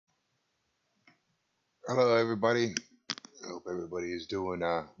Hello, everybody. I hope everybody is doing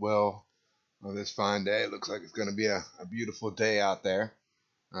well on this fine day. It looks like it's going to be a beautiful day out there.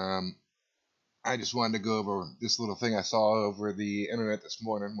 Um, I just wanted to go over this little thing I saw over the internet this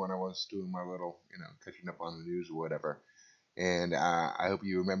morning when I was doing my little, catching up on the news or whatever. And I hope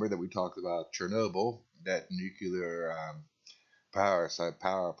you remember that we talked about Chernobyl, that nuclear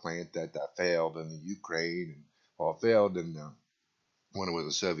power plant that failed in the Ukraine, and well, failed in when it was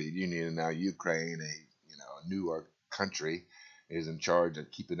the Soviet Union, and now Ukraine, a newer country, is in charge of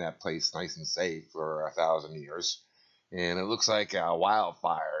keeping that place nice and safe for 1,000 years. And it looks like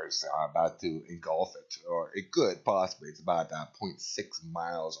wildfires are about to engulf it, or it could possibly. It's about zero point 0.6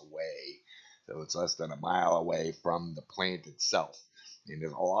 miles away, so it's less than a mile away from the plant itself. And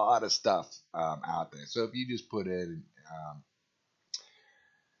there's a lot of stuff out there. So if you just put in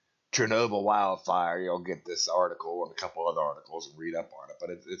Chernobyl wildfire, you'll get this article and a couple other articles and read up on it. But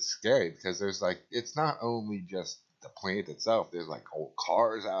it's scary because it's not only just the plant itself. There's like old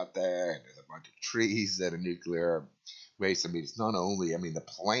cars out there, and there's a bunch of trees that are nuclear waste. I mean, it's not only, the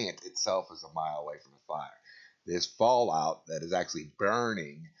plant itself is a mile away from the fire. There's fallout that is actually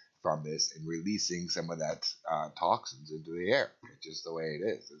burning from this and releasing some of that toxins into the air. It's just the way it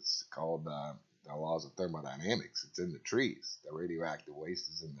is. It's called the laws of thermodynamics. It's in the trees. The radioactive waste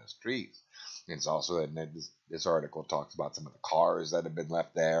is in those trees. And it's also in this article talks about some of the cars that have been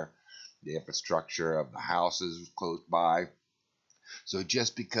left there, the infrastructure of the houses close by. So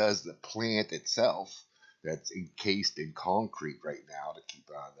just because the plant itself, that's encased in concrete right now to keep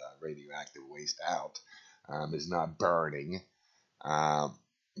the radioactive waste out, is not burning,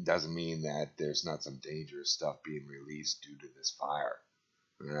 doesn't mean that there's not some dangerous stuff being released due to this fire.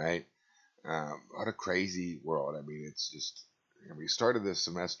 All right. What a crazy world. I mean, it's just, we started this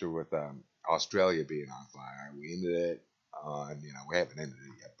semester with Australia being on fire. We ended it on, we haven't ended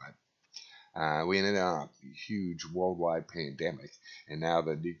it yet, but we ended on a huge worldwide pandemic. And now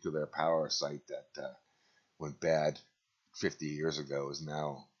the nuclear power site that went bad 50 years ago is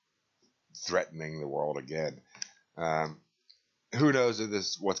now threatening the world again. Who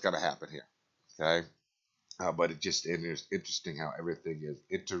knows what's going to happen here? Okay. But it just is interesting how everything is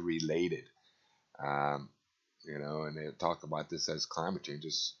interrelated. And they talk about this as climate change.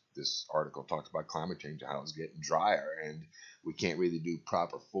 This article talks about climate change, how it's getting drier, and we can't really do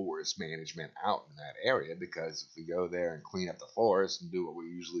proper forest management out in that area, because if we go there and clean up the forest and do what we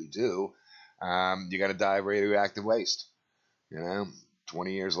usually do, you got to die of radioactive waste.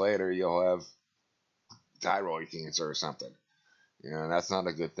 20 years later, you'll have thyroid cancer or something. That's not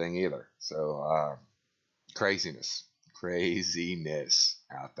a good thing either. So, craziness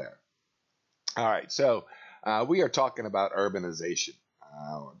out there. All right, so we are talking about urbanization,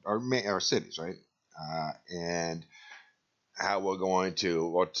 our cities, right? And how we're going to,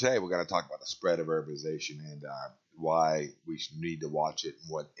 well, today we're going to talk about the spread of urbanization and why we need to watch it and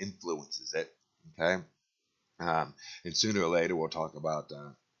what influences it, okay? And sooner or later we'll talk about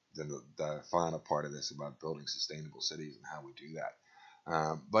the final part of this, about building sustainable cities and how we do that.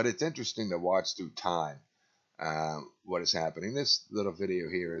 But it's interesting to watch through time what is happening. This little video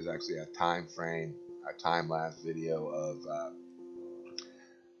here is actually a time-lapse video of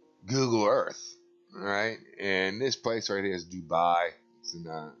Google Earth. All right, and this place right here is Dubai. It's in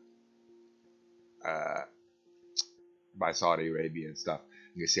by Saudi Arabia and stuff.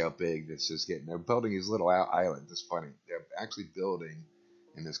 You can see how big this is getting. They're building these little islands. It's funny. They're actually building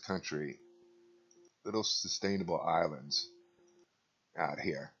in this country little sustainable islands out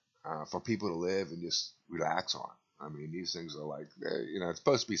here for people to live and just relax on. I mean, these things are like, it's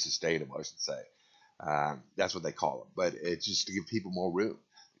supposed to be sustainable, I should say. That's what they call them. But it's just to give people more room,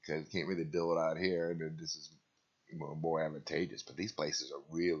 because you can't really build out here, and this is more advantageous. But these places are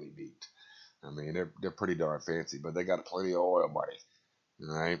really neat. I mean, they're pretty darn fancy, but they got plenty of oil money,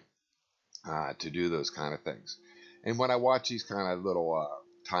 right, to do those kind of things. And when I watch these kind of little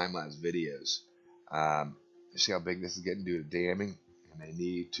time-lapse videos, you see how big this is getting due to damming, and they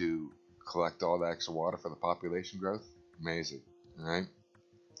need to collect all the extra water for the population growth. Amazing, right?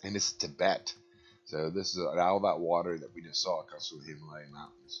 And this is Tibet. So this is all that water that we just saw comes from the Himalayan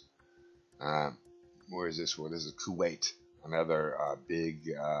mountains. Where is this one? This is Kuwait, another big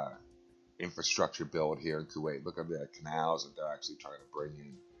infrastructure build here in Kuwait. Look at the canals that they're actually trying to bring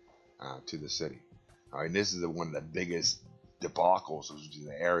in to the city. All right, and this is one of the biggest debacles, which is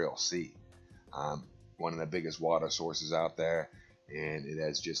the Aral Sea. One of the biggest water sources out there, and it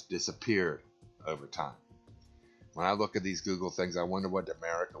has just disappeared over time. When I look at these Google things, I wonder what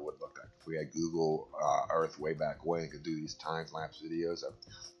America would look like if we had Google Earth way back when and could do these time-lapse videos of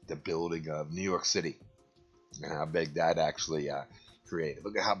the building of New York City and how big that actually created.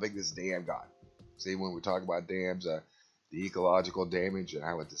 Look at how big this dam got. See, when we talk about dams, the ecological damage and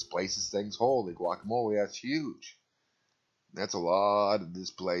how it displaces things, holy guacamole, that's huge. That's a lot of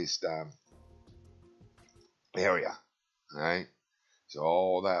displaced area, right? So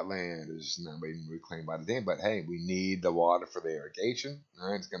all that land is not being reclaimed by the dam. But hey, we need the water for the irrigation.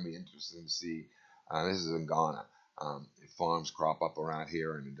 All right, it's going to be interesting to see. This is in Ghana. If farms crop up around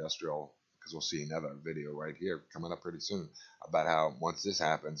here in industrial, because we'll see another video right here coming up pretty soon about how once this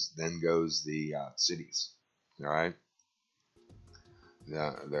happens, then goes the cities. All right,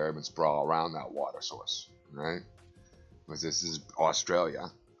 the urban sprawl around that water source. Right, because this is Australia.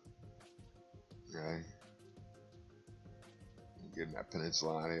 Okay. Getting that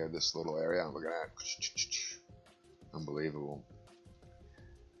peninsula out here, this little area. Look at that. Unbelievable.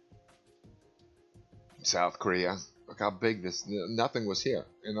 South Korea. Look how big this, nothing was here.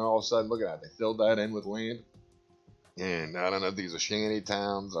 And all of a sudden, look at that. They filled that in with land. And I don't know if these are shanty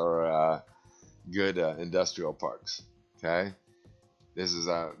towns or good industrial parks. Okay. This is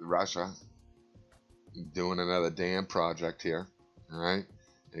Russia doing another dam project here. All right.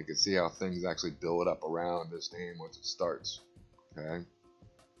 And you can see how things actually build up around this dam once it starts. Okay.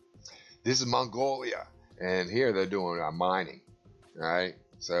 This is Mongolia, and here they're doing mining, right?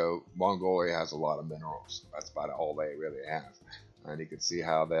 So Mongolia has a lot of minerals. That's about all they really have. And you can see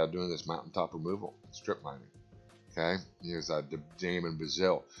how they're doing this mountaintop removal, strip mining. Okay, here's a dam in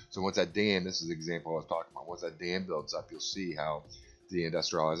Brazil. So once that dam, this is the example I was talking about, once that dam builds up, you'll see how the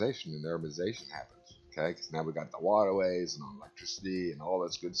industrialization and urbanization happens. Okay, because now we got the waterways and electricity and all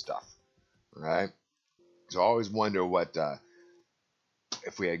this good stuff. All right. So I always wonder what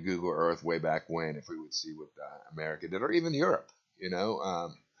if we had Google Earth way back when, if we would see what America did, or even Europe. You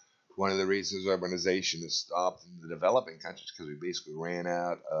know, one of the reasons urbanization has stopped in the developing countries because we basically ran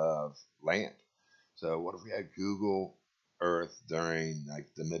out of land. So what if we had Google Earth during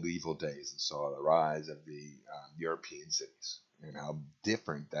like the medieval days and saw the rise of the European cities and how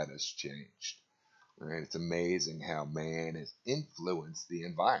different that has changed? Right? It's amazing how man has influenced the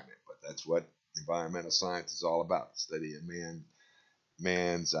environment, but that's what environmental science is all about: study of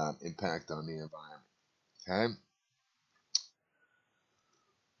man's impact on the environment. Okay.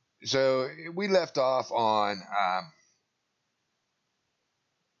 So we left off on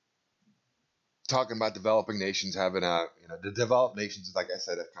talking about developing nations having the developed nations, like I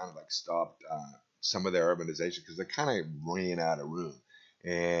said, have kind of like stopped some of their urbanization because they kind of ran out of room.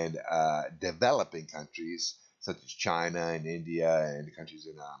 And developing countries such as China and India and the countries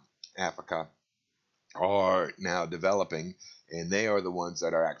in Africa are now developing, and they are the ones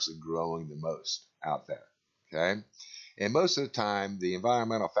that are actually growing the most out there. Okay. And most of the time, the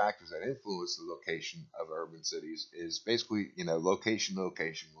environmental factors that influence the location of urban cities is basically, location,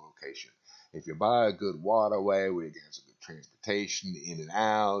 location, location. If you buy a good waterway where you have some good transportation in and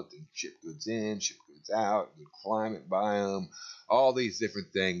out, and ship goods in, ship goods out, good climate biome, all these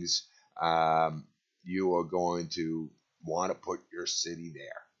different things, you are going to want to put your city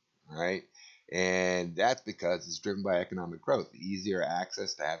there, right? And that's because it's driven by economic growth. The easier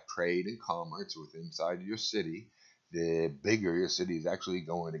access to have trade and commerce within inside your city, the bigger your city is actually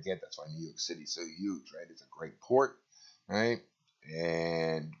going to get. That's why New York City is so huge, right? It's a great port, right?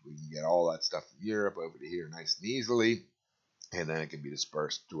 And we can get all that stuff from Europe over to here nice and easily, and then it can be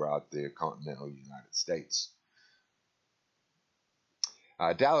dispersed throughout the continental United States.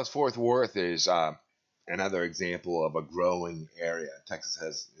 Dallas-Fort Worth is another example of a growing area. Texas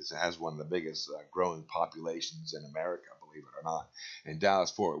has one of the biggest growing populations in America, believe it or not. And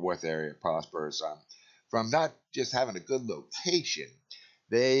Dallas-Fort Worth area prospers from not just having a good location.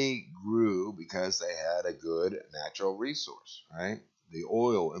 They grew because they had a good natural resource, right? The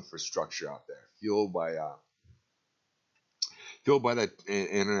oil infrastructure out there, fueled by the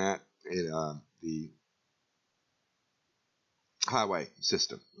internet, the highway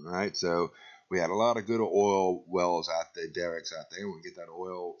system, right? So we had a lot of good oil wells out there, derricks out there. We get that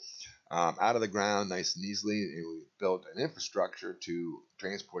oil out of the ground nice and easily, and we built an infrastructure to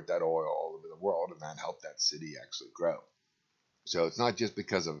transport that oil all over the world, and that helped that city actually grow. So it's not just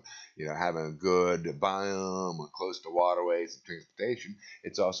because of having a good biome or close to waterways and transportation.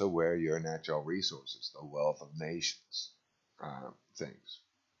 It's also where your natural resources, the wealth of nations, things.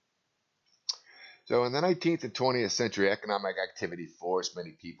 So in the 19th and 20th century, economic activity forced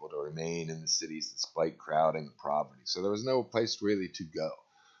many people to remain in the cities despite crowding and poverty. So there was no place really to go.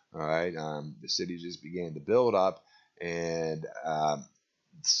 All right, the cities just began to build up, and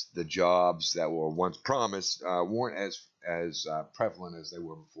the jobs that were once promised weren't as prevalent as they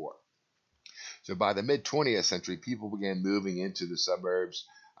were before. So by the mid-20th century, people began moving into the suburbs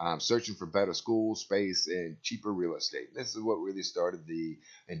searching for better school space and cheaper real estate. And this is what really started the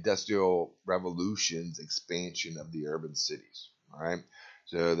industrial revolution's expansion of the urban cities. All right,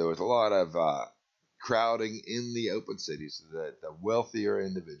 so there was a lot of crowding in the open cities, so that the wealthier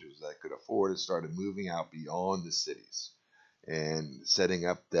individuals that could afford it started moving out beyond the cities and setting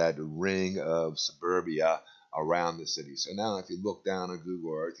up that ring of suburbia around the city. So now, if you look down on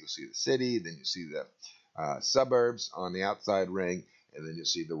Google Earth, you'll see the city, then you see the suburbs on the outside ring, and then you'll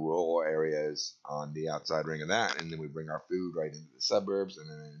see the rural areas on the outside ring of that. And then we bring our food right into the suburbs and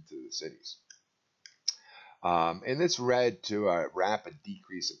then into the cities. And this led to a rapid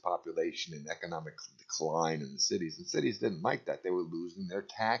decrease in population and economic decline in the cities. And cities didn't like that. They were losing their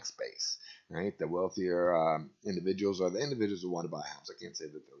tax base, right? The wealthier individuals, or the individuals who want to buy a house, I can't say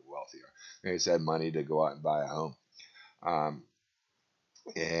that they're wealthier. They just had money to go out and buy a home.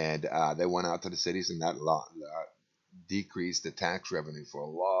 And they went out to the cities, and that decreased the tax revenue for a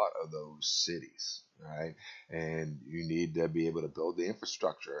lot of those cities, right? And you need to be able to build the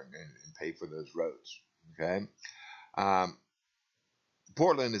infrastructure and pay for those roads. Okay.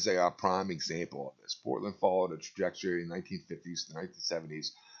 Portland is a prime example of this. Portland followed a trajectory in the 1950s to the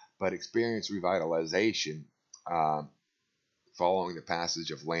 1970s, but experienced revitalization following the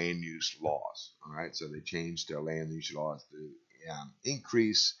passage of land use laws. All right, so they changed their land use laws to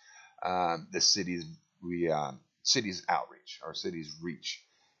increase the city's outreach, or city's reach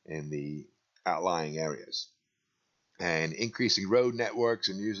in the outlying areas. And increasing road networks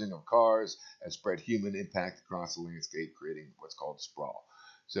and using of cars has spread human impact across the landscape, creating what's called sprawl.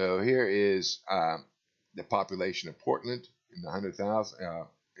 So here is the population of Portland in the 100,000.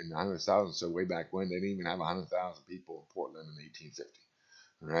 So way back when, they didn't even have 100,000 people in Portland in 1850,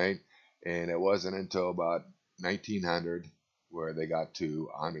 right? And it wasn't until about 1900 where they got to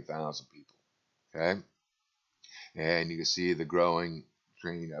 100,000 people, okay? And you can see the growing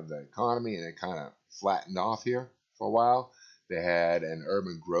train of the economy, and it kind of flattened off here for a while. They had an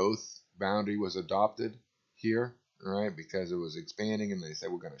urban growth boundary was adopted here, right, because it was expanding, and they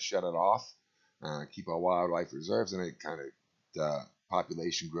said we're going to shut it off, keep our wildlife reserves, and it kind of the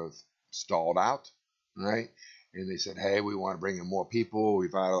population growth stalled out, right? And they said, hey, we want to bring in more people,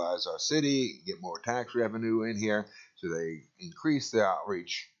 revitalize our city, get more tax revenue in here. So they increased the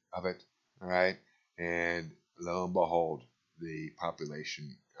outreach of it, right? And lo and behold, the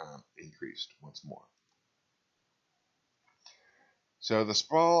population increased once more. So the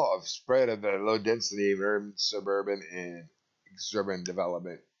sprawl of spread of the low density of urban, suburban, and exurban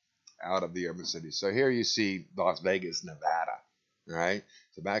development out of the urban cities. So here you see Las Vegas, Nevada, right?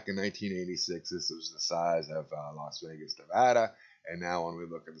 So back in 1986, this was the size of Las Vegas, Nevada. And now when we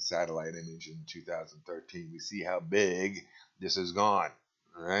look at the satellite image in 2013, we see how big this has gone,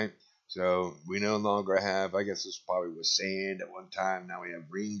 all right? So we no longer have, I guess this probably was sand at one time. Now we have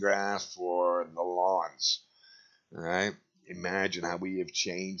green grass for the lawns, all right? Imagine how we have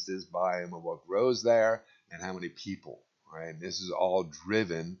changed this biome of what grows there and how many people, right? And this is all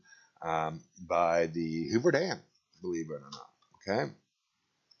driven by the Hoover Dam, believe it or not, okay?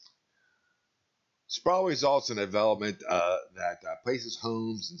 Sprawl results in a development that places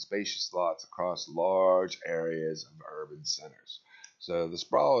homes and spacious lots across large areas of urban centers. So the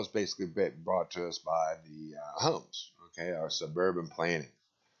sprawl is basically brought to us by the homes, okay, our suburban planning.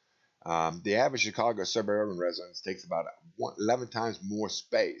 The average Chicago suburban residence takes about 11 times more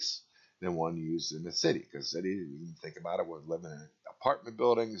space than one used in the city. Because city, you can think about it, we're living in apartment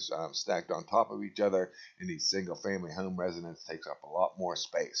buildings stacked on top of each other, and these single-family home residence takes up a lot more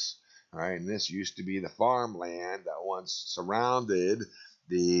space. All right, and this used to be the farmland that once surrounded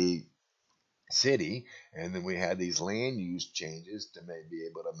the city, and then we had these land use changes to be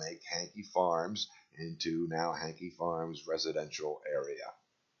able to make Hankey Farms into now Hankey Farms residential area.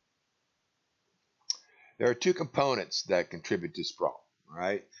 There are two components that contribute to sprawl,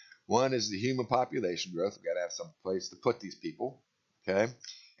 right? One is the human population growth. We've got to have some place to put these people, okay?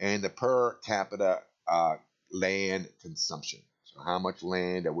 And the per capita land consumption. So how much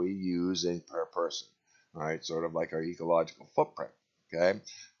land are we using per person, all right? Sort of like our ecological footprint, okay?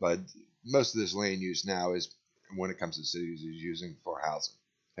 But most of this land use now is, when it comes to cities, is using for housing,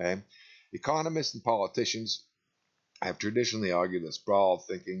 okay? Economists and politicians have traditionally argued that sprawl,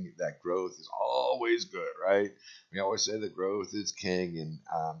 thinking that growth is always good, right? We always say that growth is king, and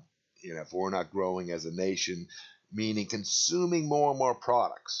if we're not growing as a nation, meaning consuming more and more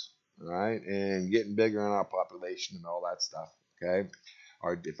products, right, and getting bigger in our population and all that stuff, okay?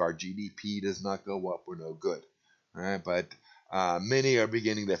 Or if our GDP does not go up, we're no good, all right? But many are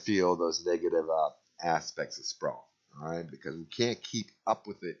beginning to feel those negative aspects of sprawl, all right, because we can't keep up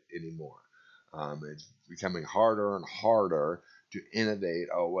with it anymore. It's becoming harder and harder to innovate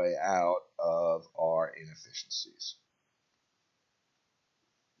our way out of our inefficiencies.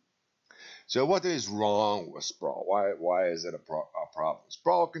 So what is wrong with sprawl? Why is it a problem?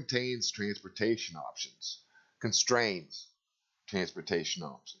 Sprawl contains transportation options, constrains transportation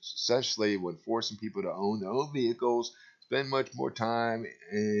options, especially when forcing people to own their own vehicles, spend much more time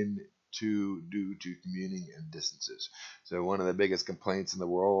in due to commuting and distances. So one of the biggest complaints in the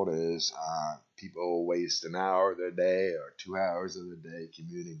world is people waste an hour of their day or 2 hours of their day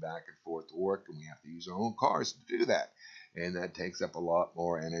commuting back and forth to work, and we have to use our own cars to do that, and that takes up a lot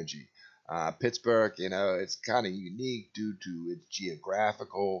more energy. Pittsburgh, it's kind of unique due to its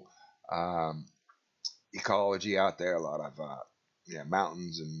geographical um, ecology out there. A lot of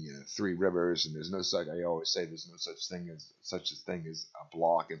mountains and three rivers, and there's no such. I always say there's no such a thing as a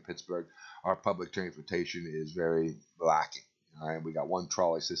block in Pittsburgh. Our public transportation is very lacking. All right, we got one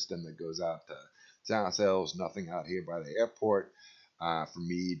trolley system that goes out to South Hills, nothing out here by the airport. For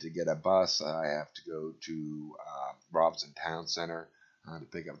me to get a bus, I have to go to Robinson Town Center to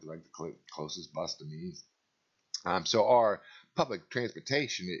pick up the closest bus to me. So our public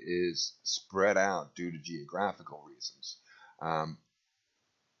transportation is spread out due to geographical reasons, um,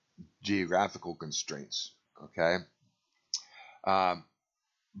 geographical constraints. Okay, um,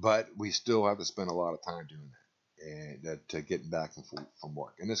 but we still have to spend a lot of time doing that, and to getting back from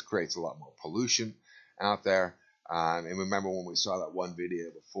work, and this creates a lot more pollution out there. And remember when we saw that one video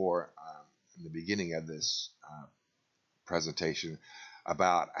before in the beginning of this presentation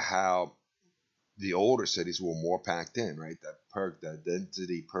about how the older cities were more packed in, right? The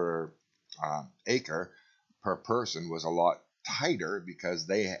density per acre per person was a lot tighter because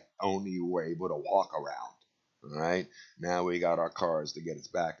they only were able to walk around. Right now we got our cars to get us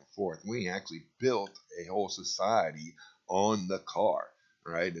back and forth. We actually built a whole society on the car.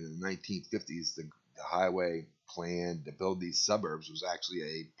 Right in the 1950s, the highway plan to build these suburbs was actually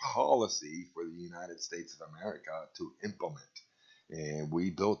a policy for the United States of America to implement, and we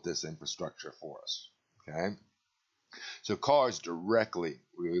built this infrastructure for us. Okay, so cars directly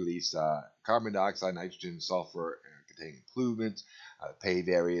release carbon dioxide, nitrogen, sulfur, and containing pollutants. Paved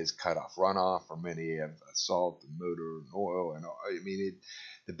areas cut off runoff from many of salt and motor and oil. And I mean,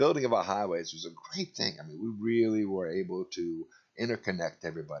 the building of our highways was a great thing. I mean, we really were able to interconnect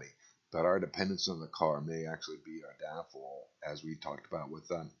everybody. But our dependence on the car may actually be our downfall, as we talked about with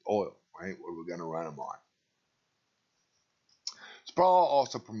oil, right? What we're going to run them on. Sprawl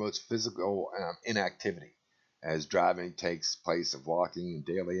also promotes physical inactivity, as driving takes place of walking and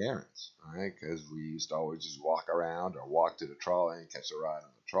daily errands, right? Because we used to always just walk around or walk to the trolley and catch a ride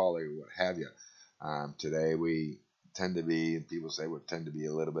on the trolley or what have you. Today we tend to be, people say we tend to be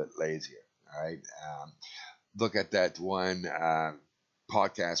a little bit lazier, right? Look at that one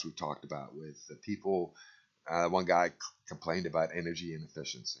podcast we talked about with the people. One guy complained about energy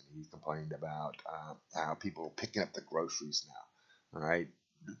inefficiency. He complained about how people are picking up the groceries now. All right,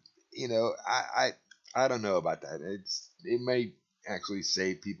 I don't know about that. It may actually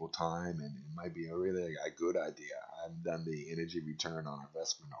save people time, and it might be a good idea. I haven't done the energy return on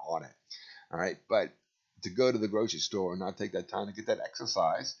investment on it. All right, but to go to the grocery store and not take that time to get that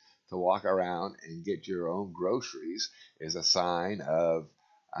exercise, to walk around and get your own groceries, is a sign of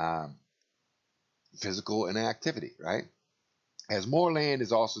um, physical inactivity, right? As more land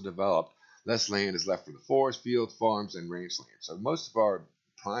is also developed, less land is left for the forest, fields, farms, and rangeland. So most of our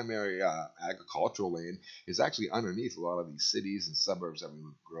primary agricultural land is actually underneath a lot of these cities and suburbs that we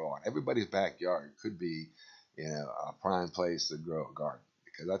would grow on. Everybody's backyard could be, a prime place to grow a garden,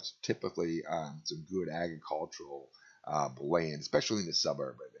 because that's typically some good agricultural land, especially in the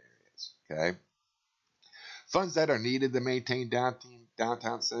suburban areas. Okay, funds that are needed to maintain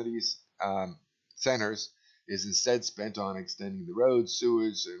downtown cities centers is instead spent on extending the roads,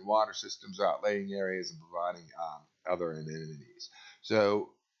 sewage, and water systems, outlaying areas, and providing other amenities. So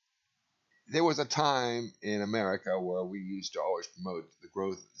there was a time in America where we used to always promote the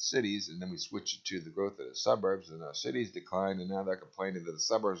growth of the cities, and then we switched it to the growth of the suburbs, and our cities declined, and now they're complaining that the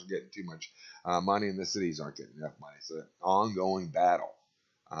suburbs are getting too much money and the cities aren't getting enough money. So an ongoing battle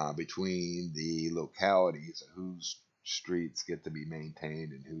between the localities and whose streets get to be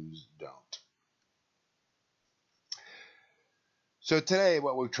maintained and whose don't. So today,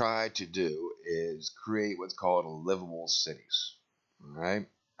 what we've tried to do is create what's called livable cities. All right.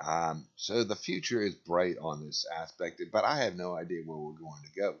 So the future is bright on this aspect, but I have no idea where we're going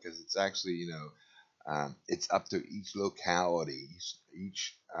to go, because it's actually, it's up to each locality,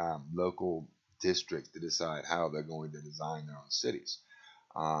 each local district to decide how they're going to design their own cities.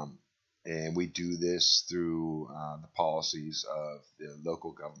 And we do this through the policies of the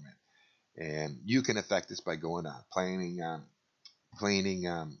local government. And you can affect this by going to planning planning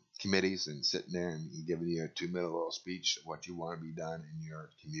committees and sitting there and giving you a 2 minute little speech of what you want to be done in your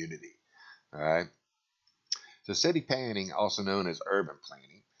community. All right. So city planning, also known as urban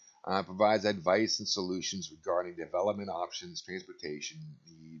planning, provides advice and solutions regarding development options, transportation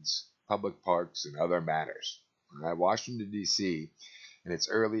needs, public parks, and other matters. All right. Washington D.C. in its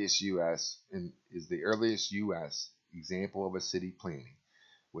earliest U.S. and is the earliest U.S. example of a city planning,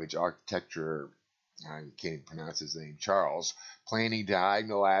 which architecture, I can't even pronounce his name, Charles, planning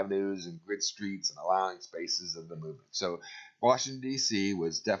diagonal avenues and grid streets and allowing spaces of the movement. So Washington, D.C.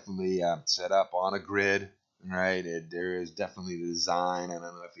 was definitely set up on a grid, right? There is definitely the design. I don't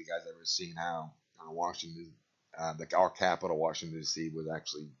know if you guys ever seen how Washington, our capital, Washington, D.C., was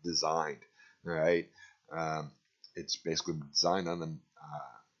actually designed, right? Um, it's basically designed on the,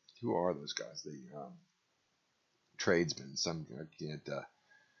 who are those guys? The tradesmen. Some, I can't,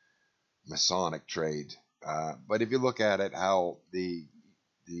 Masonic trade. But if you look at it, how the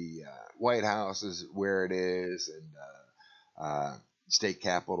White House is where it is, and state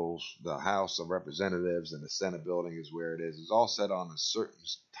capitals, the House of Representatives, and the Senate building is where it is. It's all set on a certain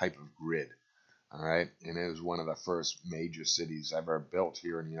type of grid. All right, and it was one of the first major cities ever built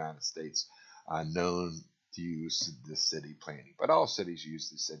here in the United States, known to use the city planning. But all cities use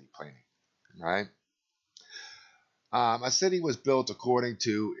the city planning. Right. A city was built according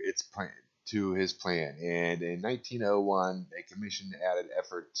to its plan, to his plan, and in 1901, a commission added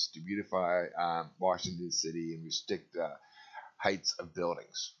efforts to beautify Washington City and restrict the heights of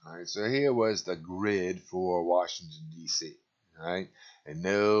buildings. All right, so here was the grid for Washington D.C. All right, and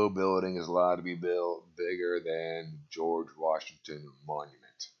no building is allowed to be built bigger than George Washington Monument.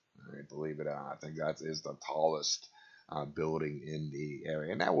 All right, believe it or not, I think that is the tallest building in the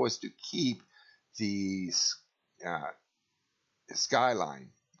area, and that was to keep the uh, skyline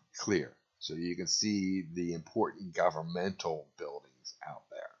clear so you can see the important governmental buildings out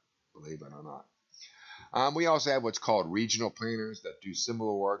there, believe it or not. We also have what's called regional planners that do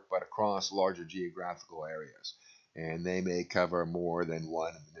similar work but across larger geographical areas, and they may cover more than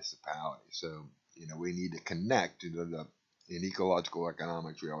one municipality. So, we need to connect into the in ecological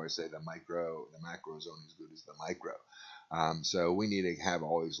economics. We always say the macro is only as good as the micro. So we need to have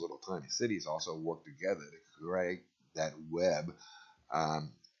all these little tiny cities also work together to create that web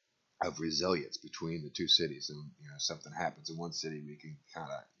um, of resilience between the two cities. And something happens in one city, we can kind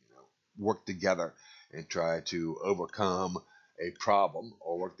of work together and try to overcome a problem,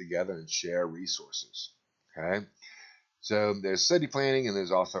 or work together and share resources. Okay, so there's city planning and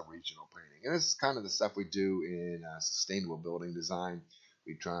there's also regional planning, and this is kind of the stuff we do in sustainable building design.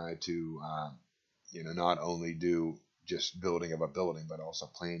 We try to not only do just building of a building, but also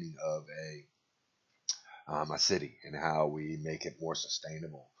planning of a city and how we make it more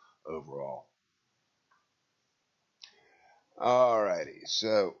sustainable overall. Alrighty,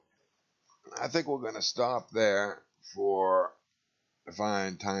 so I think we're going to stop there for the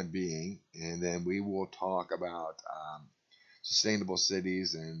fine time being, and then we will talk about sustainable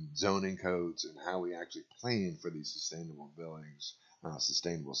cities and zoning codes and how we actually plan for these sustainable buildings,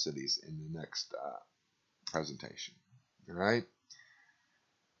 sustainable cities in the next presentation. All right,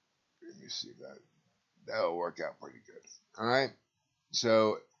 let me see that. That'll work out pretty good. All right.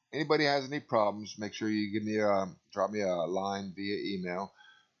 So anybody has any problems, make sure you drop me a line via email.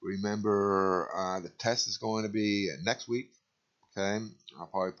 Remember, the test is going to be next week. Okay, I'll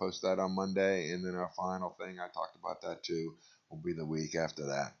probably post that on Monday, and then our final thing, I talked about that too, will be the week after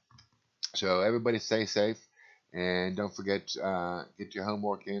that. So everybody stay safe, and don't forget, get your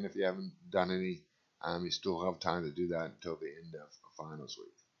homework in if you haven't done any. You still have time to do that until the end of finals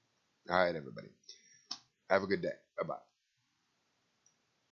week. All right, everybody. Have a good day. Bye bye.